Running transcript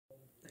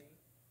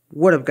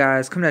What up,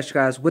 guys? Coming at you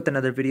guys with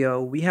another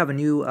video. We have a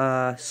new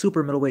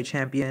super middleweight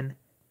champion,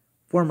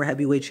 former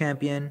heavyweight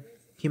champion,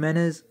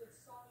 Jimenez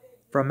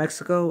from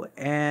Mexico.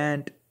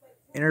 And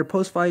in her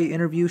post-fight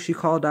interview, she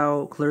called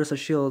out Claressa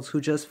Sheilds,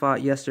 who just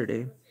fought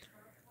yesterday.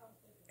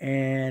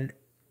 And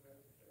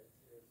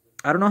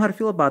I don't know how to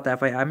feel about that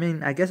fight. I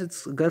mean, I guess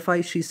it's a good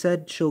fight. She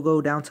said she'll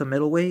go down to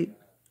middleweight,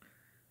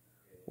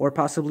 or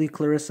possibly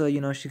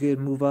Claressa, she could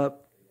move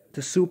up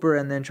to super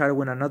and then try to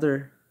win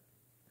another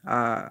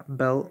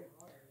belt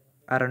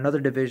at another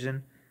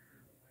division.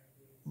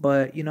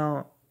 But,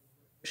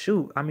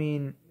 shoot, I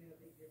mean,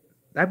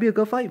 that'd be a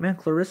good fight, man.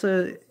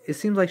 Claressa, it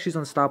seems like she's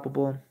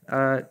unstoppable.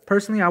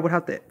 Personally, I would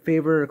have to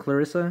favor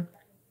Claressa.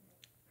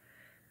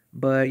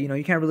 But,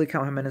 you can't really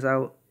count Jimenez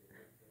out.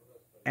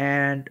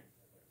 And,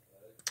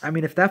 I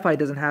mean, if that fight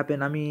doesn't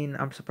happen, I mean,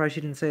 I'm surprised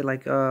she didn't say,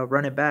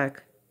 run it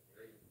back.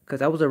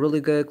 Because that was a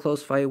really good,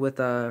 close fight with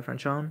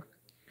Franchon.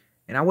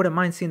 And I wouldn't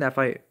mind seeing that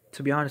fight,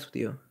 to be honest with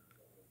you.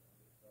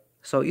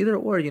 So, either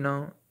or,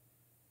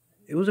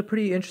 it was a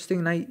pretty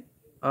interesting night.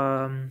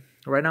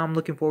 Right now I'm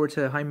looking forward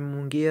to Jaime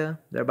Munguia.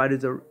 They're about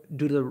to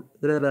do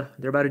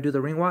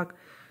the ring walk.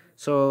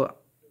 So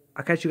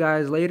I'll catch you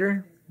guys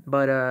later.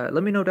 But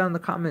let me know down in the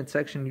comment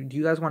section. Do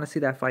you guys want to see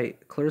that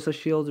fight, Claressa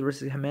Sheilds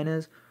versus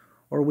Jimenez,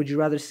 or would you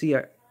rather see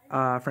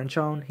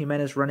Franchon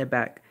Jimenez run it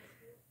back?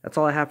 That's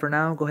all I have for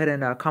now. Go ahead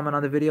and comment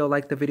on the video,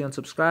 like the video, and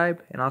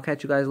subscribe. And I'll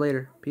catch you guys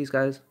later. Peace,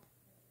 guys.